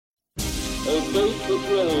a fate which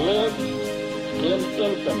will live in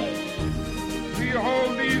infamy. We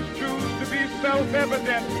hold these truths to be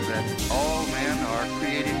self-evident. That all men are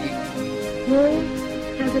created equal. War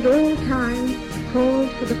has at all times called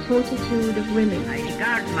for the fortitude of women. I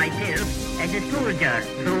regard myself as a soldier,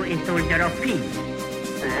 though a soldier of peace.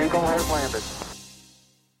 The Eagle has landed.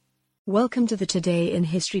 Welcome to the Today in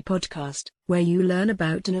History podcast, where you learn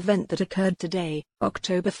about an event that occurred today,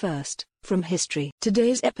 October 1st, from history.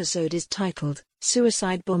 Today's episode is titled,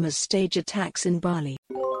 Suicide Bombers Stage Attacks in Bali.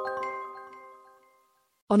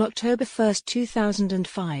 On October 1,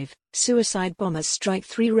 2005, suicide bombers strike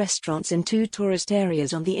 3 restaurants in 2 tourist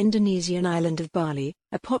areas on the Indonesian island of Bali,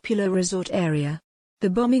 a popular resort area. The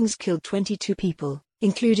bombings killed 22 people,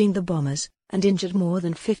 including the bombers, and injured more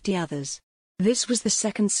than 50 others. This was the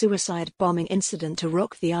second suicide bombing incident to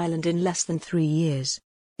rock the island in less than 3 years.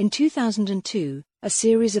 In 2002, a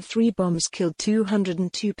series of 3 bombs killed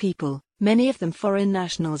 202 people, many of them foreign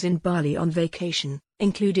nationals in Bali on vacation,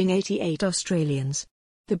 including 88 Australians.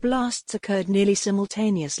 The blasts occurred nearly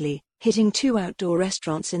simultaneously, hitting 2 outdoor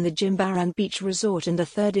restaurants in the Jimbaran Beach Resort and a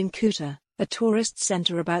third in Kuta, a tourist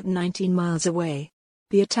center about 19 miles away.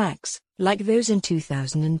 The attacks, like those in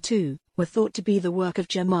 2002, were thought to be the work of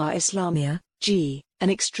Jemaah Islamiyah, J,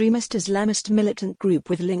 an extremist Islamist militant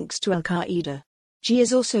group with links to Al-Qaeda. J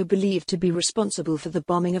is also believed to be responsible for the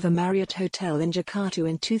bombing of a Marriott hotel in Jakarta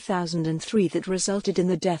in 2003 that resulted in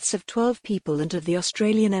the deaths of 12 people and of the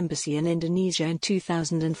Australian Embassy in Indonesia in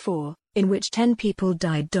 2004, in which 10 people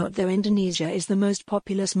died. Though Indonesia is the most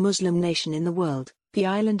populous Muslim nation in the world, the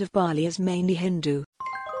island of Bali is mainly Hindu.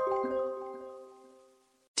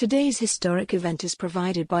 Today's historic event is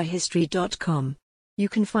provided by History.com. You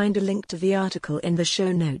can find a link to the article in the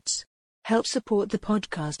show notes. Help support the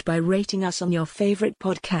podcast by rating us on your favorite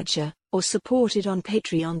podcatcher, or support it on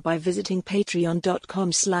Patreon by visiting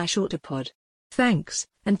patreon.com/autopod. Thanks,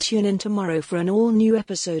 and tune in tomorrow for an all-new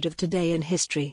episode of Today in History.